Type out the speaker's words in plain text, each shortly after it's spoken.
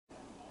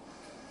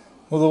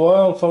Well, the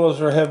wild fellows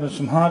are having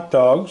some hot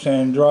dogs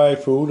and dry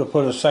food. I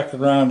put a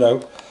second round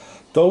out.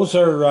 Those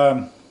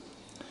are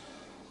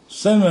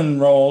cinnamon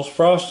rolls,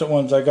 frosted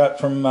ones I got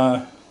from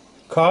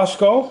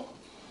Costco.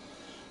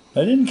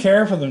 I didn't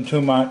care for them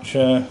too much.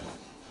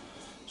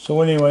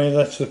 So anyway,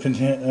 that's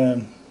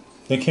the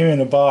they came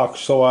in a box,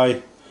 so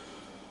I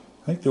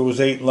think there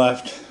was 8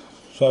 left.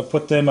 So I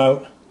put them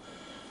out.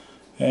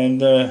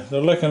 And they're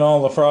licking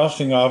all the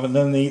frosting off, and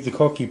then they eat the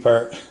cookie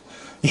part.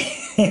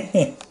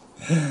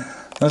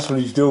 That's what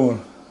he's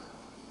doing.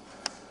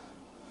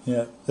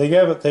 Yeah,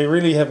 they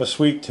really have a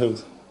sweet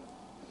tooth.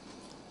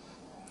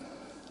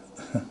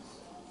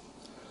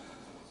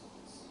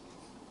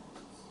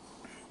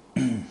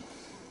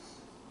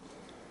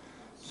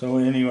 So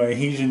anyway,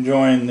 he's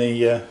enjoying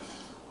the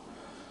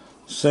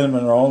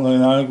cinnamon roll.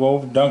 Then I go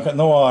over, dunk it in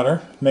the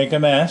water, make a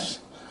mess.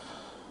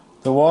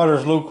 The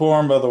water's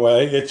lukewarm, by the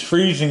way. It's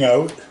freezing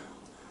out.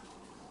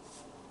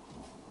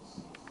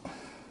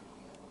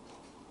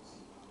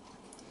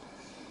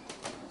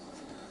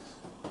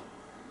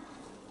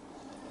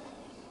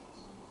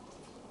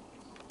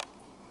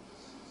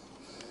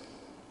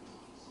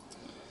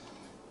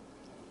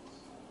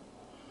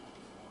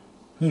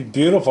 He's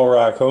beautiful,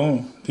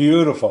 Raccoon.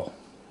 Beautiful.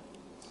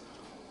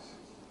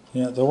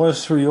 Yeah, there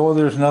was 3. Oh,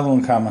 there's another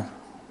one coming.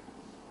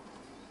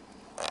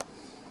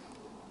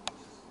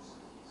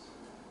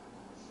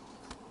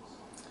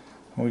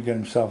 Oh, he got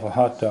himself a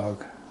hot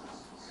dog.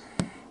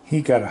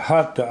 He got a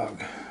hot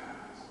dog.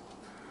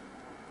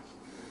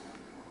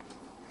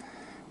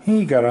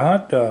 He got a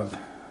hot dog.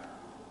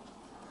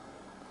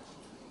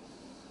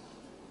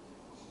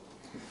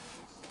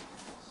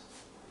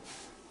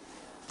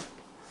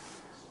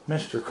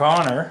 Mr.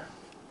 Connor.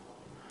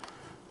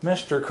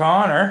 Mr.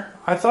 Connor,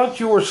 I thought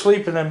you were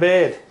sleeping in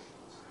bed.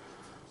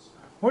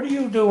 What are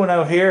you doing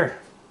out here?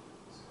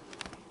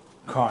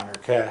 Connor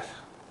cat.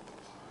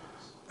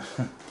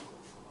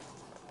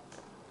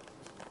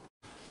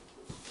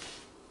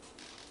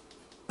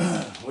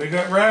 We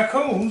got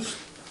raccoons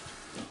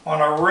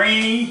on a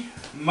rainy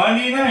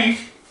Monday night.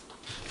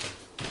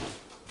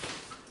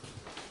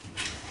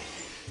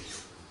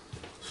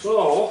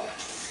 So,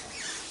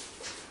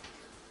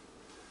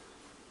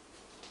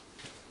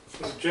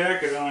 put a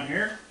jacket on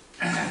here.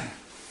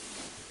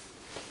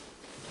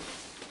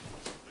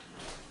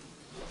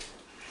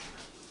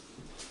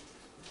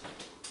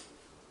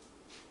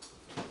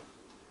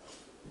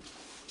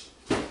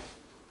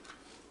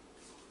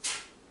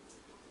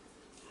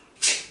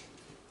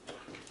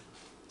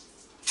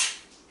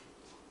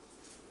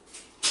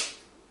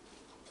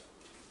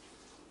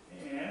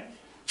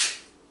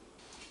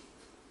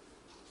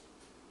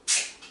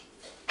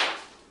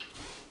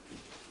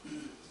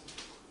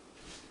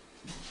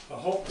 I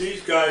hope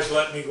these guys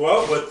let me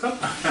go out with them.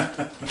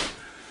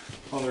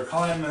 Well, they're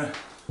climbing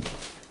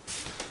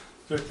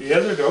through the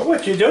other door.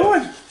 What you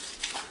doing?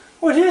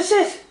 What is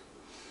it?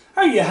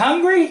 Are you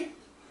hungry?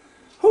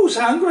 Who's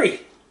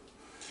hungry?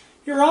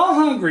 You're all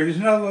hungry. There's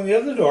another one on the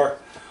other door.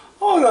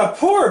 Oh, the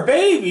poor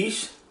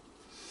babies.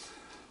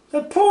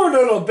 The poor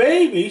little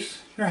babies.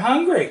 You're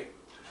hungry.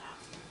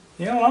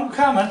 You know, I'm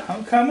coming.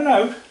 I'm coming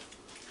out.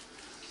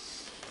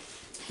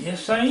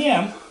 Yes, I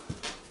am.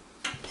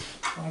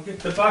 I'll get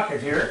the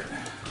bucket here.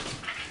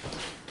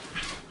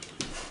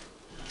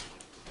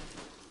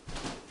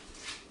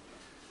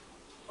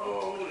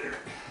 Oh, there.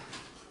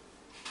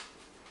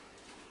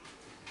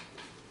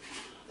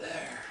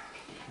 There.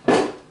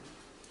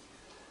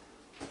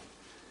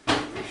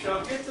 We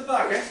shall get the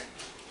bucket.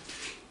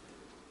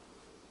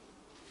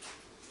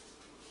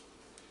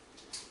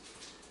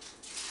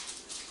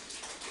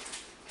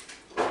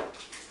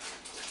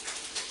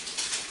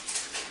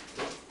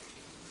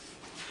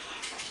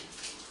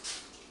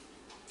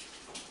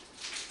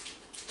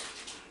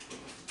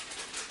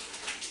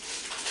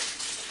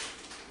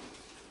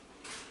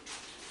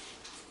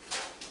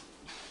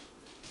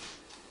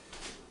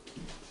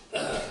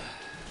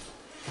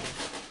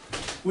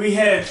 We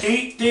had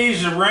 8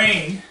 days of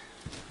rain.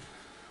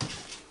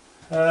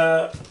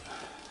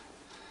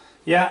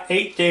 Yeah,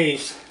 8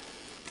 days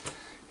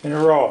in a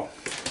row.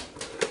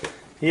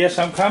 Yes,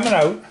 I'm coming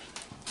out.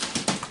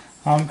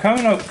 I'm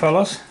coming out,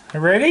 fellas. You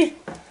ready?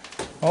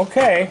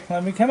 Okay,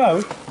 let me come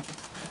out.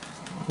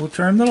 We'll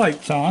turn the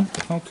lights on,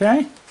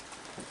 okay?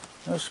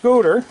 Now,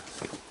 Scooter.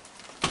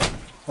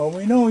 Well,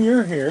 we know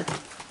you're here.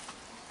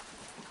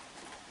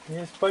 You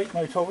just bite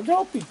my toe.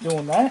 Don't be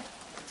doing that.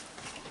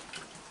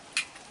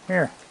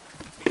 Here.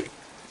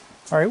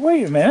 Alright,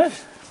 wait a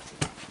minute.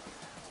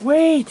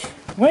 Wait.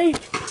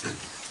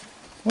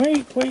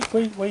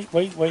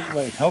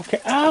 Okay.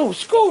 Ow,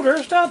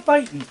 Scooter, stop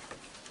biting.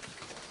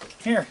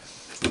 Here.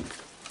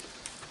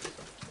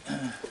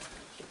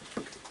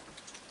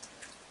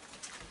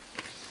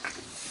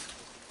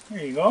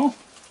 Here you go.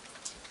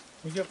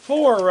 We got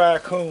 4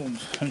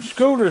 raccoons. And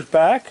Scooter's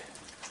back.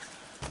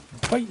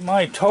 Biting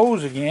my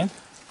toes again.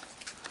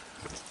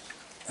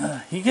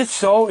 He gets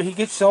so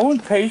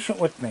impatient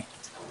with me.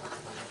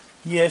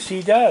 Yes,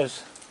 he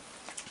does.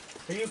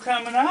 Are you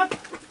coming up?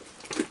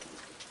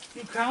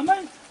 You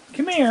coming?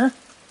 Come here.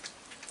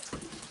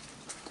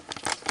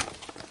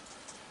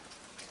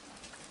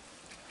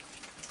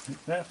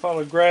 That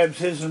fellow grabs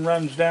his and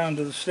runs down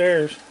to the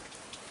stairs.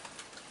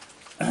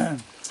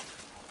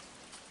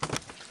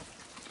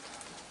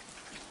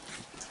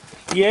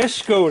 Yes,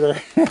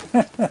 Scooter.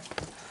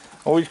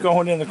 Always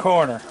going in the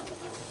corner.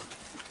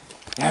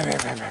 I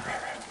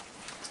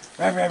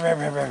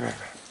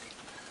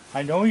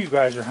know you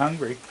guys are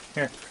hungry.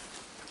 Here.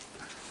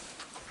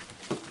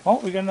 Oh,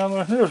 we got another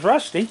one. There's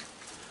Rusty.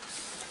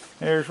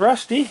 There's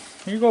Rusty.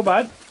 Here you go,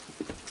 bud.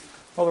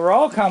 Well, they're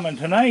all coming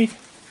tonight.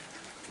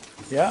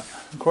 Yeah,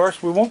 of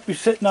course, we won't be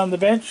sitting on the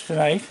bench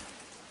tonight.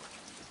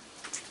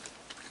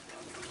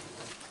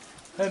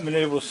 I haven't been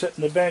able to sit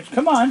on the bench.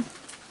 Come on.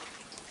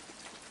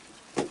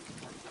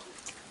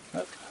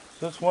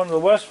 That's one of the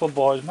Westville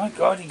boys. My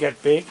God, he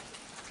got big.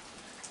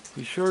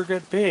 He sure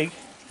got big.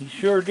 He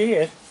sure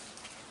did.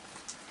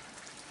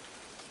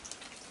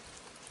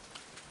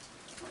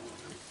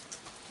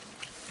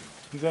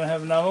 You gonna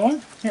have another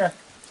one? Here.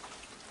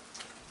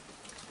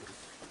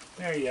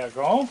 There you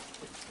go.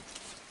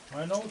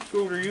 I know,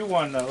 Scooter, you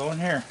want another one.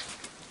 Here.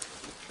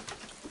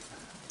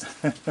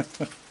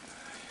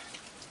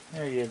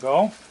 There you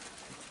go.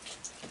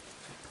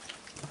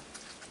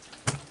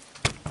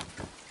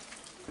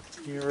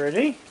 You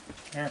ready?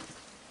 Here.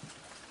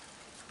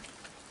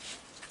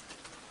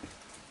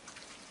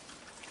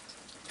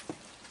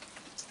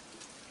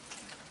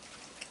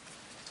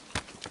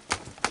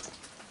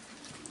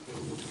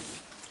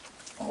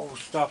 Oh,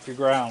 stop your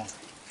growling.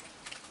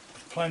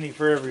 Plenty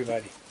for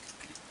everybody.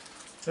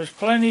 There's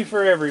plenty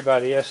for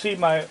everybody. I see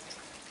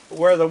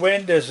where the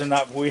wind isn't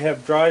up, we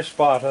have dry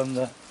spot on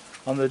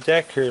the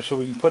deck here, so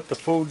we can put the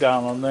food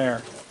down on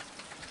there.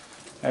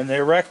 And they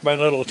wrecked my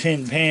little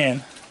tin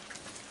pan.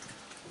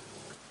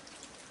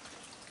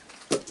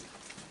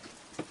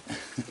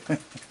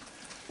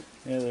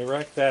 Yeah, they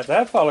wrecked that.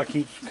 That fella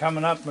keeps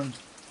coming up and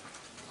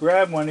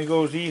grabbing when he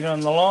goes eat on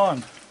the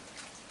lawn.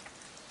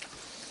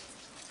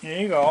 There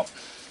you go.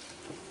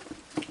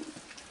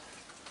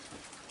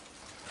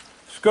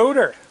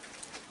 Scooter.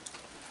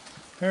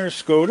 There's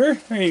Scooter.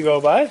 There you go,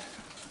 bud.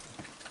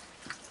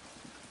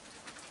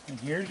 And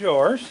here's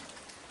yours.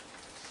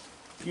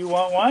 You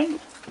want one?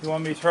 You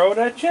want me to throw it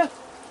at you?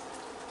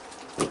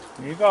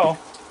 Here you go.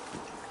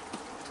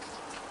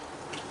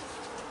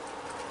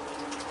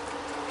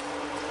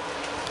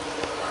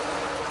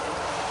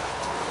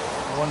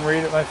 One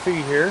right at my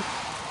feet here.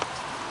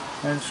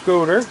 And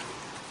Scooter.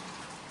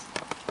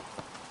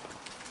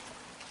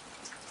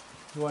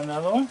 You want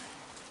another one?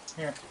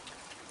 Here.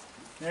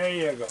 There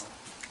you go.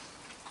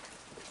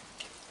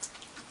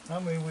 How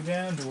many are we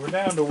down to? We're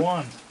down to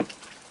one.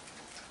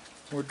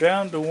 We're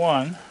down to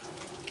one.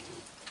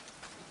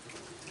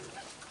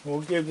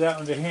 We'll give that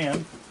one to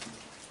him.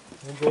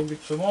 We'll go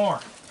get some more.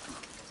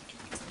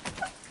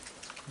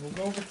 We'll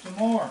go get some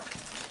more.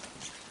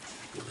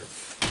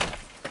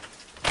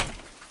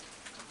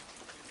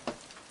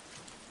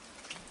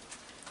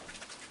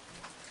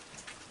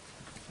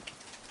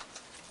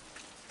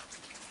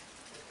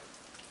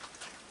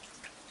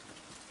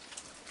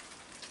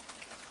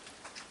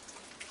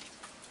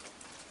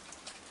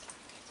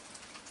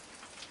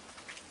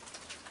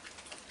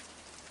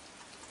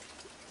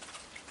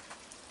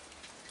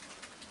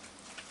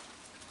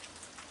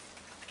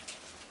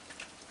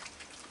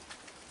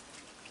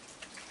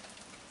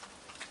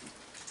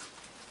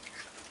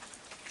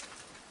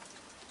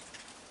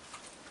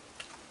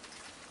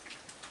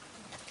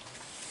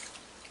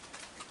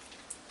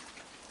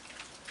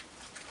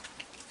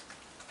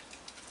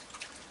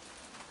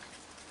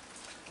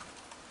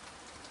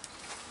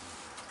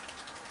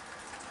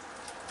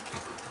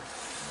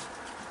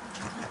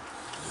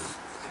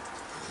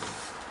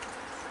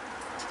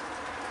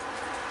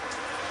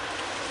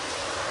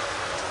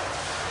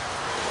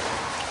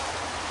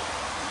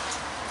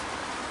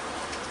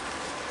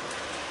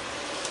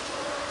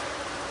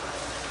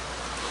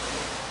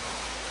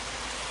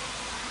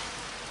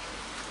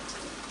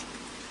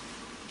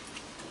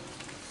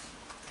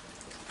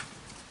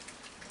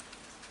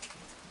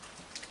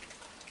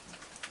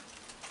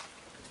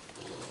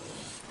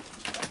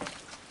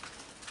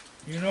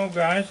 You know,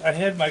 guys, I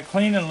had my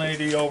cleaning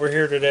lady over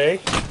here today,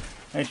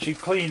 and she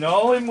cleaned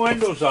all them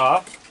windows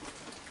off.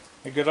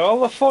 I got all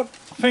the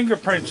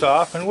fingerprints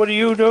off, and what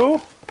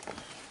do?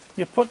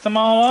 You put them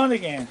all on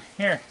again.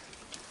 Here.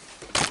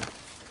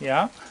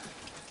 Yeah.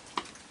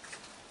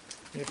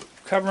 You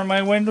cover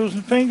my windows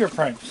in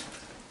fingerprints.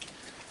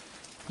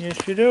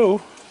 Yes, you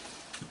do.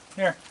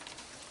 Here.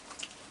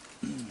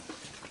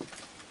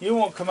 You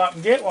won't come up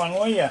and get one,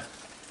 will you?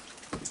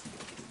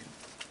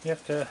 You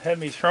have to have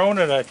me throwing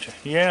it at you.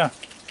 Yeah.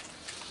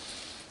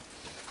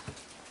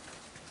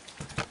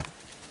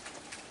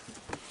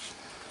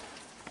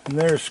 And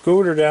there's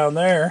Scooter down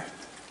there.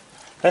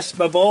 That's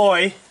my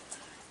boy.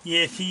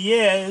 Yes, he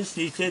is.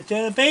 He's just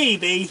a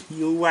baby.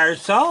 You are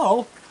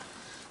so.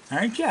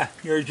 Aren't you?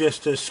 You're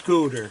just a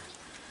Scooter.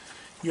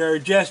 You're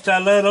just a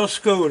little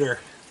Scooter.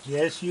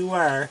 Yes, you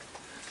are.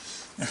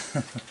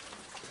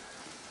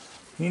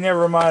 He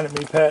never minded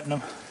me petting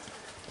him.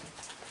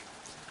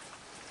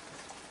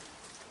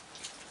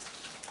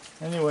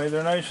 Anyway,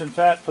 they're nice and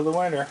fat for the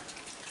winter.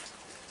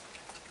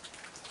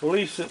 At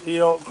least, you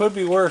know, it could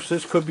be worse.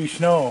 This could be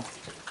snow.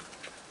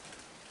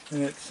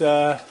 And it's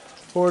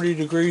 40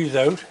 degrees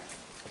out.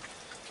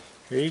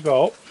 Here you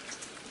go.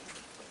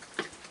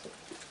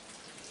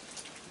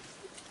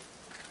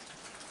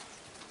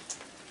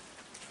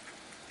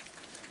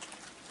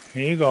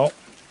 Here you go.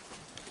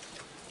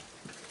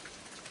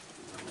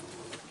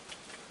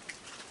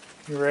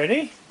 You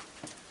ready?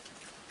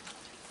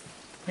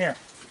 Here.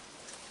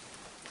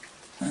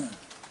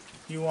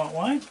 You want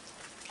one?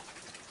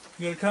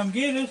 You gotta come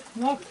get it.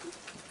 Look.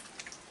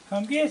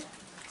 Come get.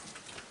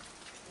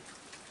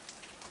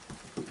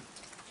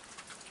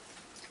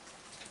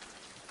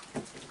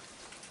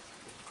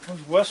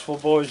 Those Westville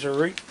boys are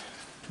right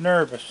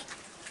nervous.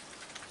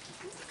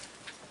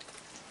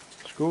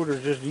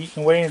 Scooter's just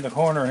eating away in the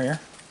corner here.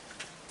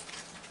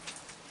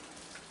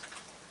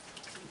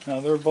 Now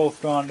they're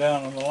both gone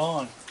down on the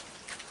lawn.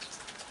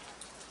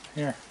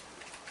 Here.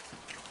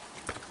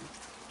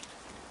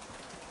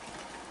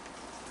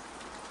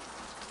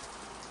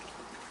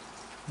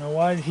 Now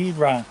why did he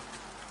run?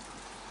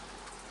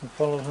 The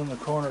fellows in the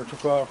corner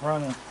took off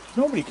running. There's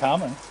nobody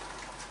coming.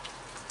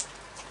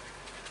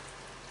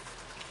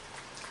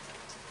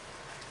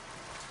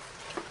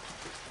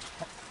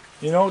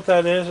 You know what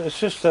that is? It's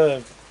just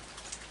a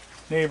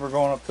neighbor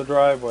going up the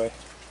driveway.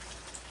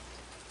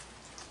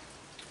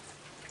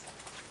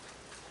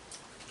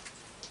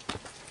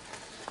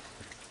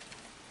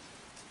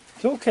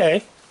 It's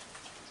okay.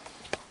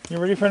 You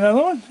ready for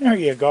another one? There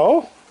you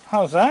go.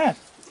 How's that?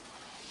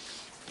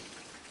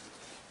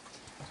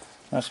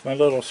 That's my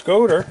little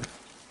Scooter.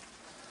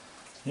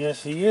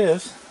 Yes, he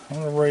is.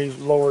 I'm going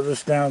to lower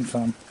this down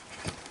some.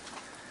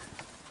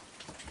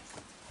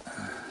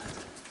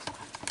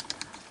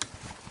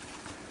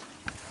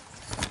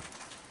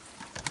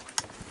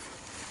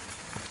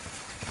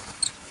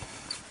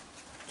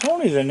 It's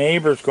only the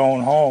neighbors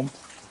going home.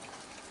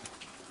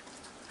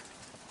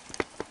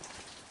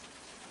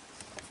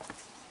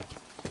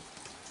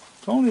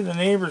 It's only the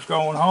neighbors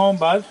going home,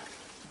 bud.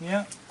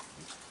 Yeah.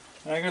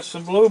 I got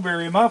some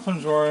blueberry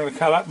muffins we're going to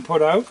cut up and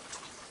put out.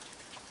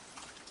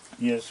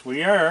 Yes,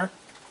 we are.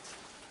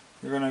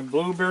 We're going to have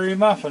blueberry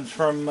muffins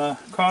from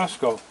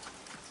Costco.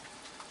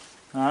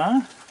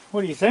 Huh?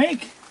 What do you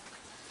think?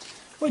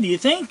 What do you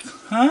think?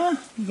 Huh?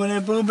 You going to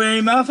have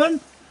blueberry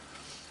muffin?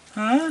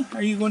 Huh?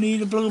 Are you going to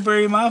eat a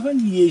blueberry muffin?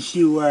 Yes,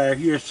 you are.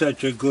 You're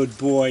such a good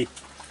boy.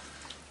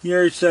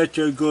 You're such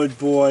a good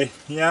boy.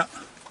 Yeah.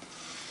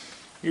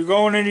 You're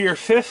going into your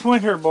 5th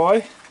winter,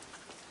 boy.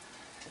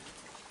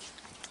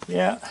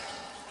 Yeah.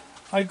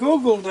 I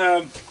googled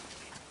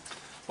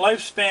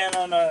lifespan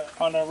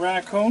on a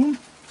raccoon,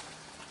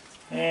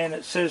 and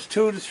it says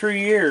 2 to 3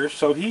 years.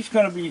 So he's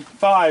going to be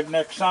 5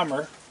 next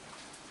summer.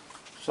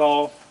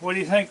 So what do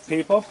you think,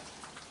 people?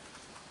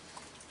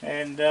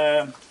 And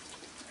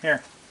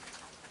here.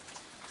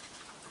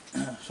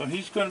 So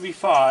he's going to be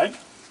 5.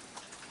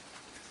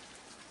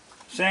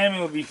 Sammy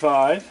will be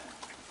 5.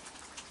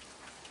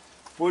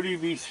 Woody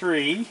will be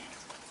 3.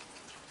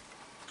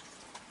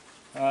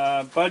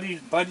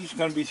 Buddy's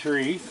going to be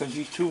 3 because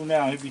he's 2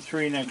 now. He'll be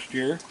 3 next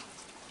year.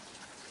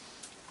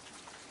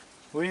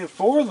 We have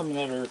 4 of them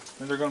that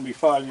are going to be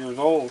 5 years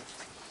old.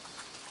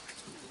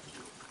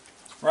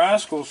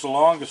 Rascal's the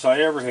longest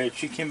I ever had.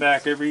 She came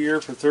back every year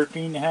for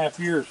 13.5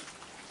 years.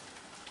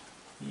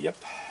 Yep.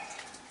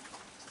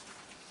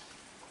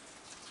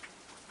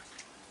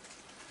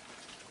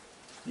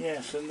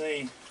 Yes, and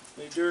they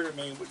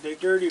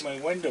dirty my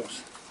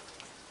windows.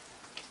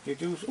 They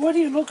do. What are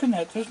you looking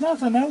at? There's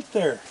nothing out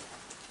there.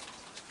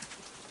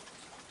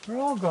 They're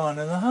all gone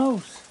in the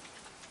house.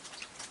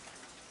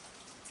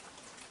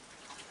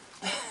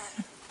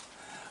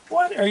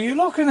 What are you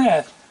looking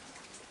at?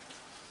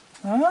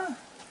 Huh?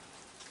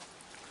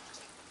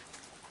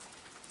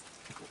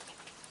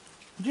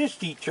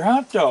 Just eat your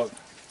hot dog.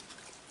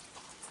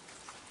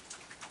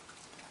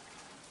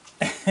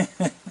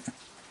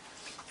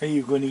 Are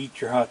you going to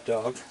eat your hot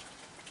dog?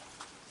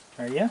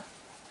 Are you?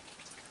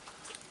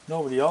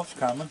 Nobody else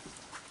coming.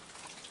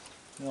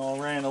 They all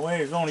ran away.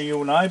 There's only you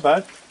and I,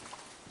 bud.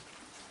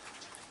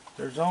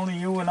 There's only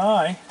you and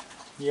I.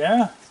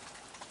 Yeah.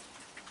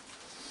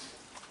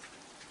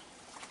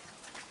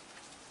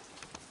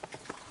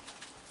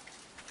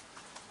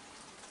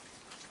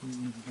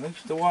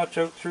 Likes to watch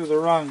out through the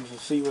rungs to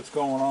see what's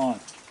going on.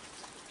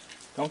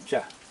 Don't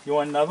ya? You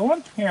want another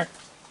one? Here.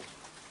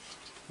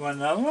 You want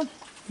another one?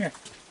 Here.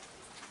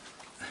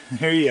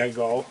 Here you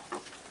go.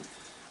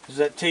 Does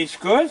that taste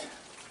good?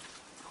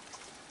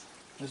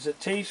 Does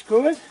it taste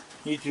good?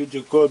 You're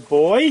a good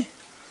boy?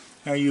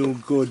 Are you a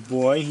good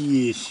boy?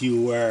 Yes,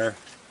 you are.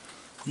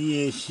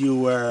 Yes,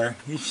 you are.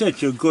 You're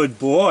such a good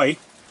boy.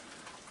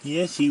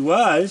 Yes, he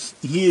was.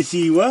 Yes,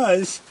 he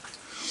was.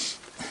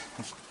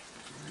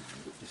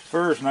 His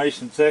fur is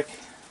nice and thick.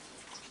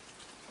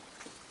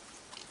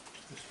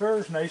 His fur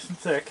is nice and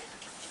thick.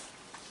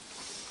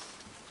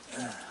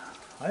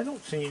 I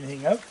don't see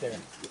anything out there.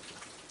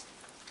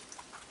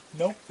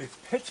 Nope, it's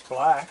pitch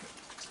black.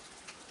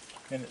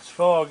 And it's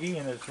foggy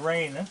and it's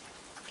raining.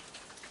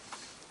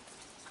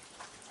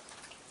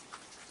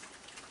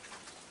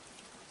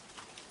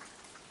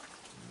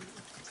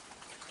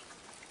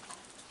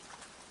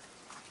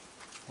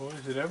 Boy,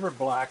 is it ever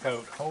black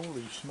out.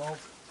 Holy smoke.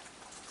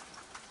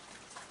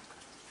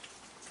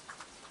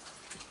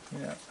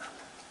 Yeah.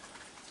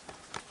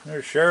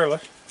 There's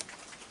Charlotte.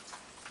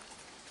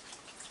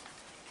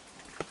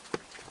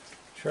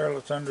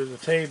 Charlotte's under the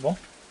table.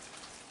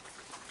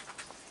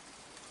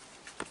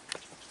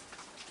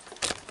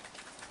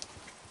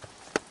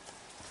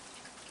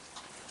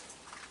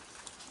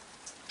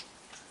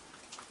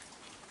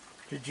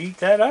 Did you eat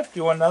that up? Do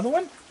you want another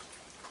one?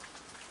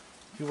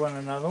 Do you want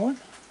another one?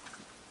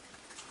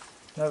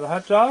 Another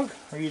hot dog?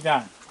 Or are you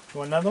done? Do you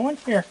want another one?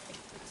 Here.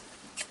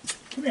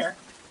 Come here.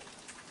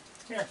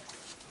 Here.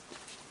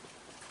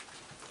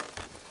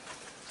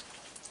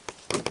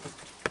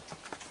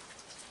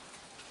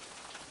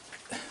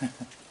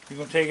 You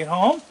gonna take it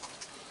home?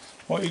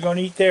 What, you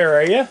gonna eat there,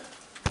 are you?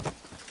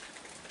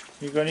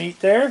 You gonna eat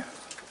there?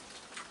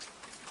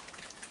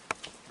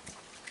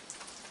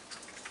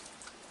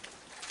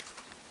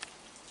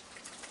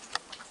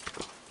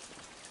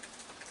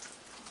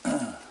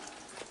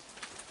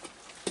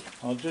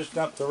 I'll just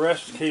dump the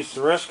rest in case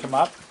the rest come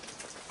up.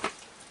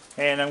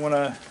 And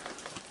we're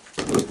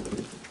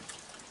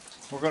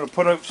gonna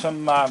put out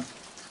some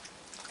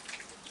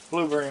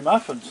blueberry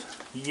muffins.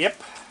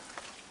 Yep.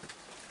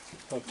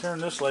 I'll turn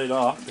this light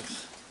off.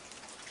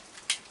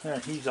 Yeah,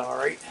 he's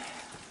alright.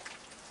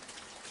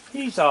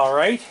 He's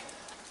alright.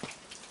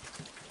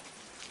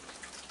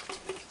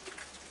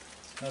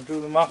 I'll do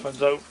the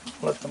muffins out.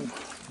 Let them,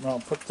 no,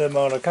 put them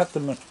out. I cut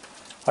them,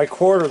 I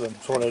quarter them,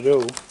 that's what I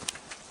do.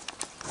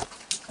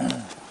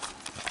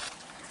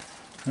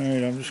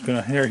 Alright, I'm just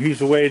gonna, here, he's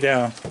away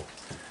down.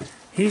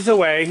 He's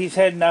away, he's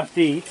had enough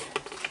to eat.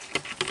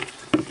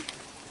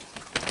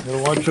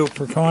 Gotta watch out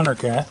for Connor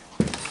cat.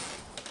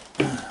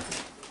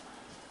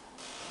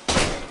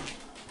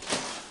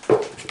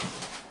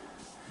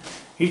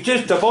 He's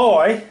just a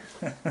boy.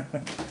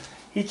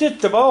 He's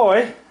just a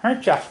boy,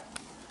 aren't ya?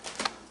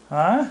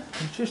 Huh?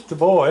 He's just a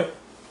boy.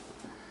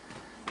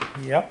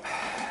 Yep.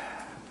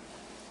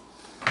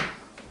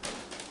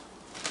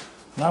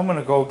 Now I'm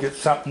gonna go get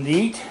something to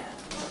eat.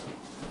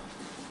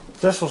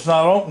 This was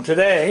not open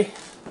today,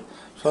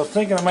 so I was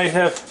thinking I might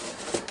have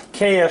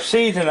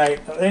KFC tonight.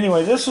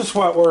 Anyway, this is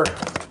what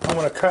I'm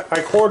gonna cut.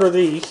 I quarter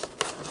these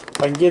if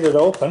I can get it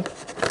open.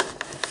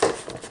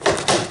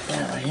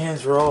 Yeah, my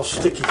hands are all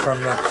sticky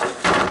from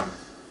the.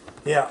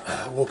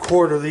 Yeah, we'll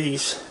quarter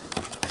these.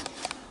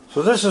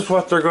 So this is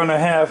what they're gonna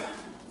have.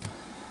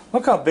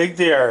 Look how big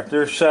they are.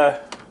 There's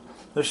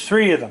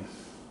 3 of them.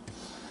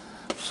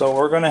 So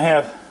they're gonna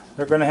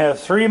have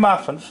 3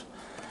 muffins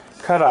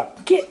cut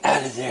up. Get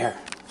out of there.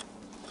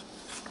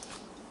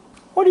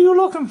 What are you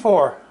looking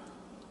for?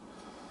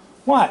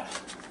 What?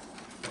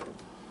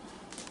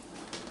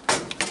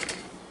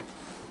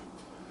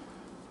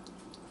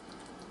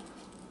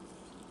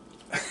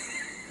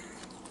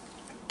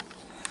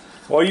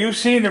 Well, you've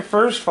seen it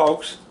first,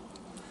 folks.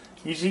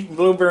 He's eating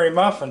blueberry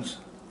muffins.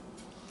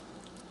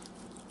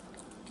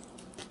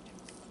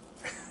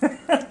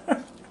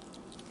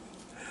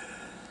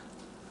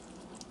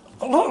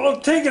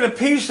 Look, taking a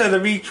piece out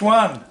of each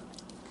one.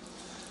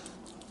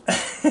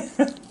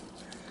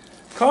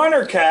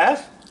 Connor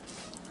cat,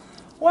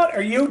 what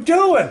are you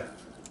doing?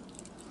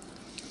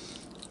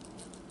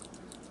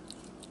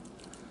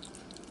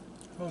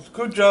 Well, it's a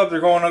good job they're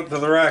going up to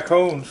the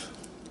Raccoons.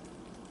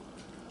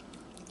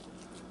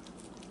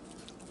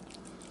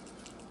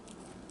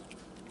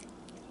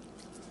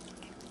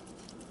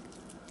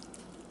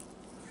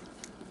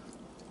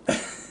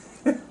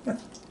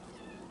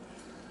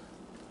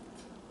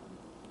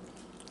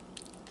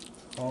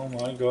 Oh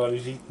my God,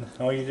 he's eating.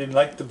 Oh, you didn't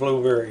like the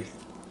blueberry.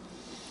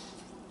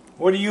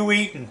 What are you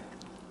eating,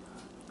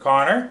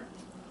 Connor?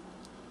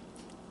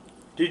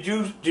 Did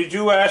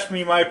you ask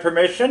me my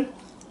permission?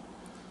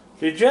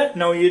 Did you?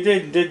 No, you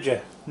didn't, did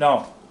you?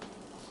 No.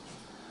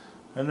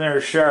 And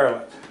there's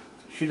Charlotte.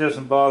 She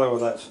doesn't bother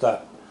with that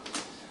stuff.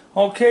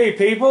 Okay,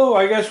 people,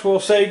 I guess we'll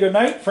say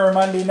goodnight for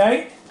Monday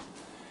night.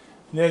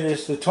 It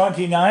is the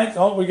 29th.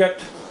 Oh, we got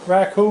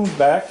Raccoons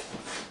back.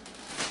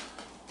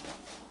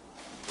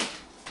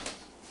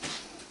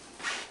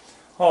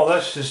 Oh,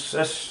 that's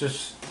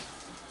just.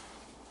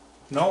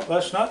 No,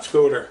 that's not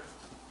Scooter.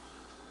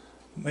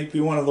 Might be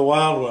one of the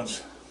wild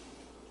ones.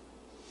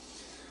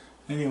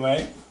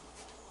 Anyway,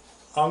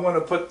 I'm going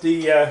to put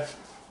the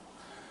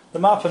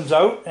muffins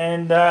out,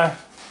 and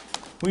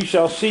we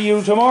shall see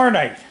you tomorrow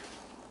night.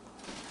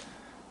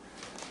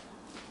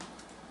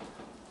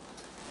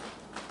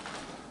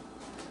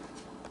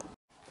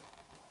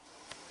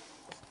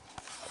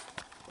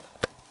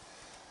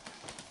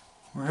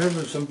 We're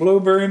having some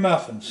blueberry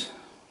muffins.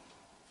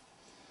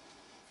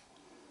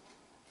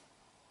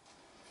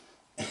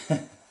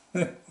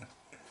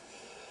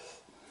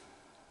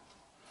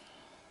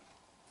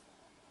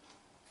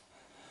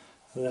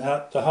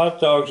 The hot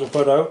dogs I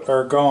put out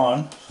are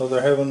gone, so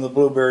they're having the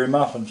blueberry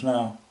muffins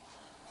now.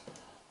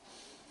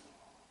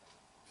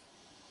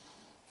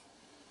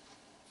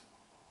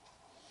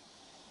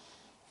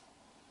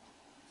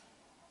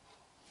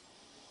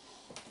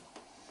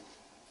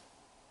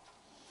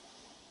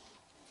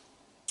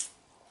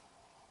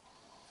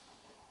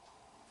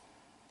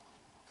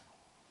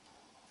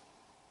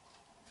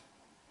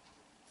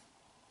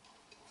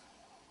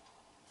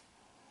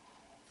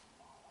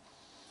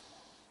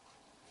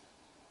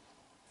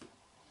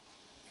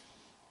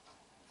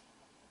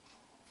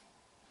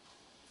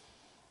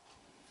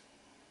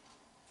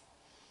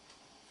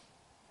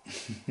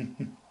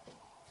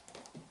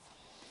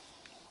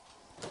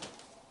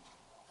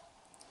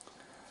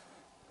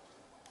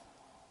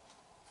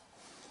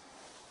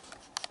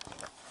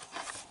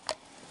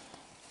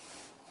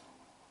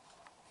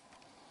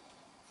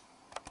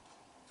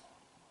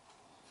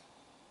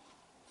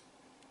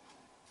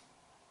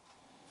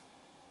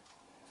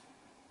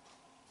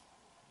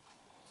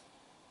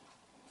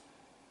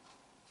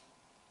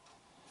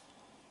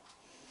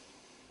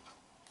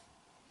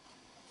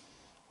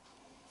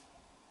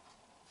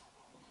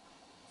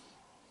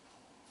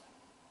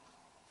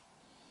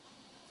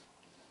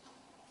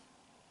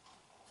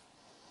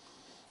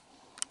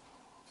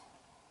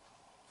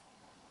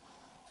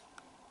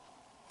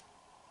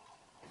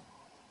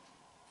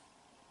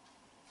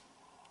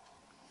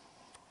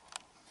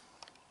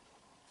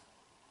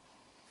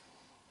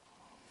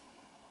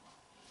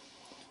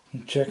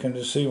 I'm checking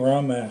to see where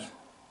I'm at.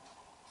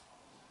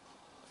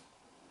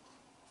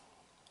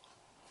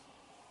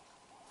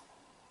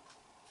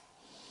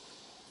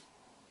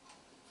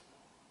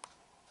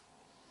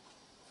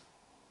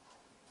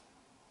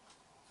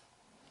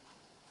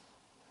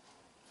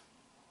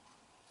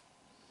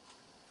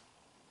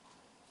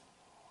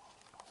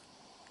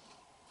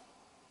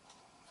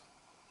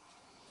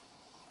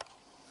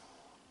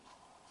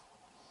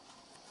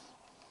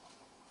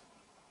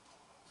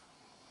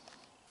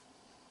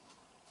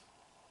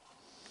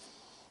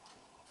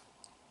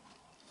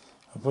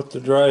 I put the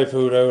dry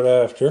food out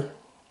after.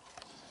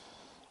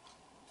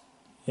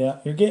 Yeah,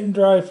 you're getting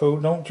dry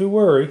food, don't you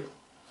worry.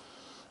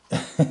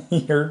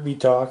 You heard me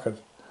talking.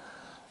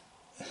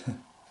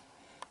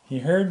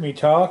 You heard me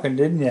talking,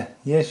 didn't you?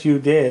 Yes, you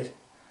did.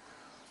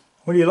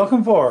 What are you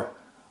looking for?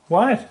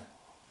 What?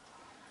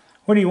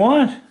 What do you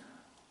want?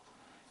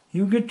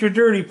 You get your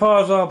dirty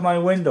paws off my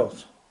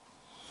windows.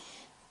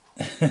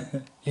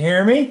 You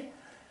hear me?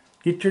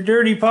 Get your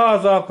dirty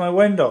paws off my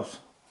windows.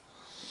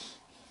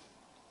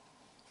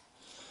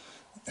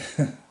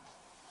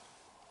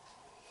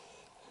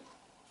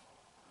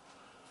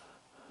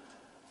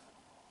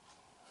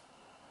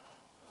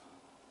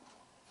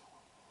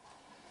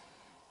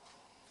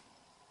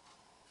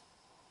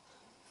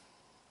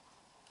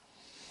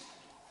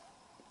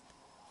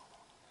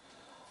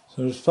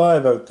 So there's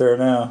 5 out there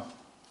now.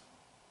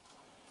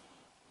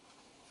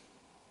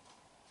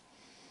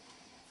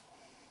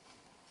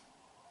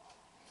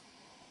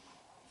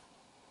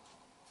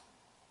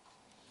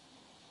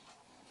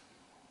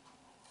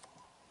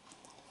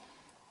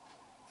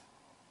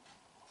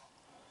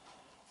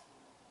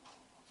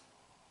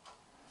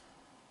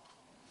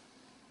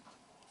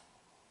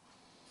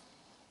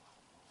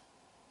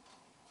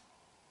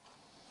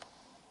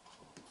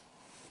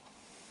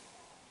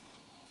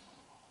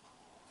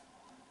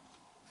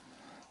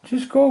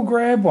 Just go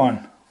grab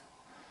one.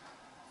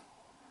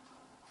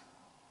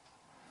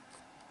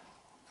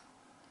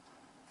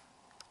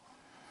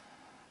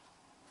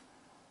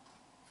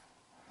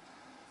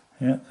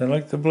 Yeah, they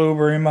like the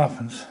blueberry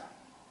muffins.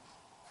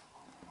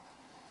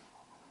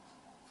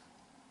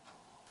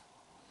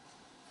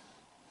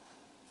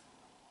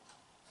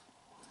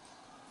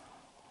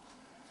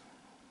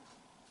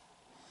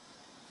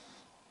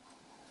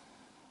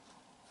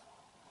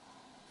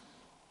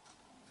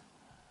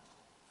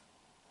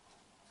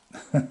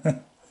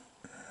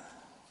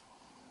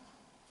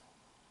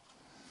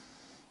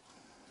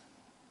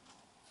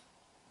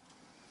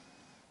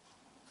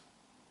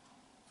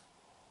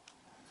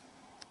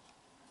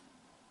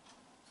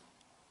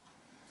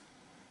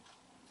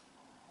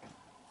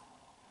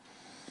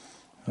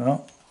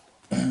 Well,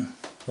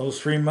 those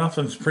 3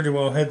 muffins pretty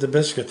well had the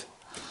biscuit.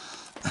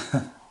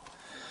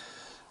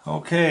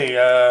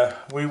 Okay,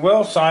 we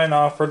will sign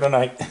off for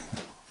tonight.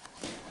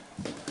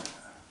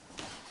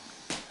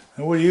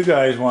 What do you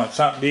guys want?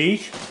 Something to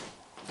eat?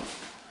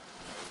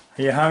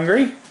 Are you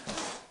hungry?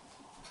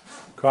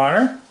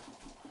 Connor?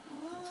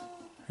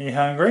 Are you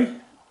hungry?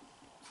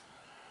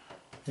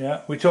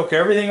 Yeah, we took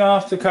everything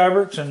off the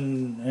cupboards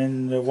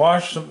and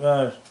washed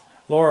them.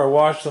 Laura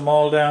washed them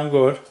all down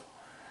good.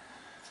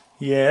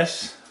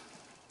 Yes.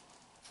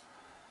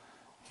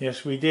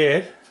 Yes, we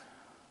did.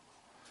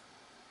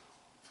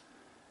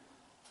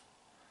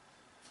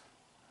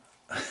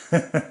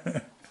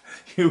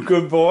 You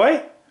good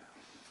boy?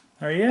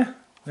 Are you?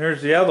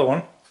 There's the other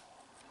one.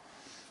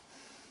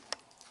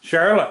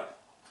 Charlotte.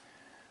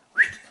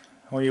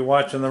 Are you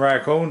watching the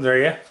Raccoons, are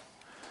you?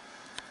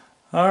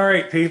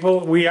 Alright,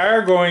 people. We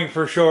are going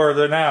for shore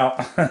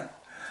now.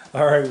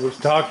 Alright, we'll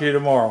talk to you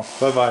tomorrow.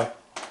 Bye-bye.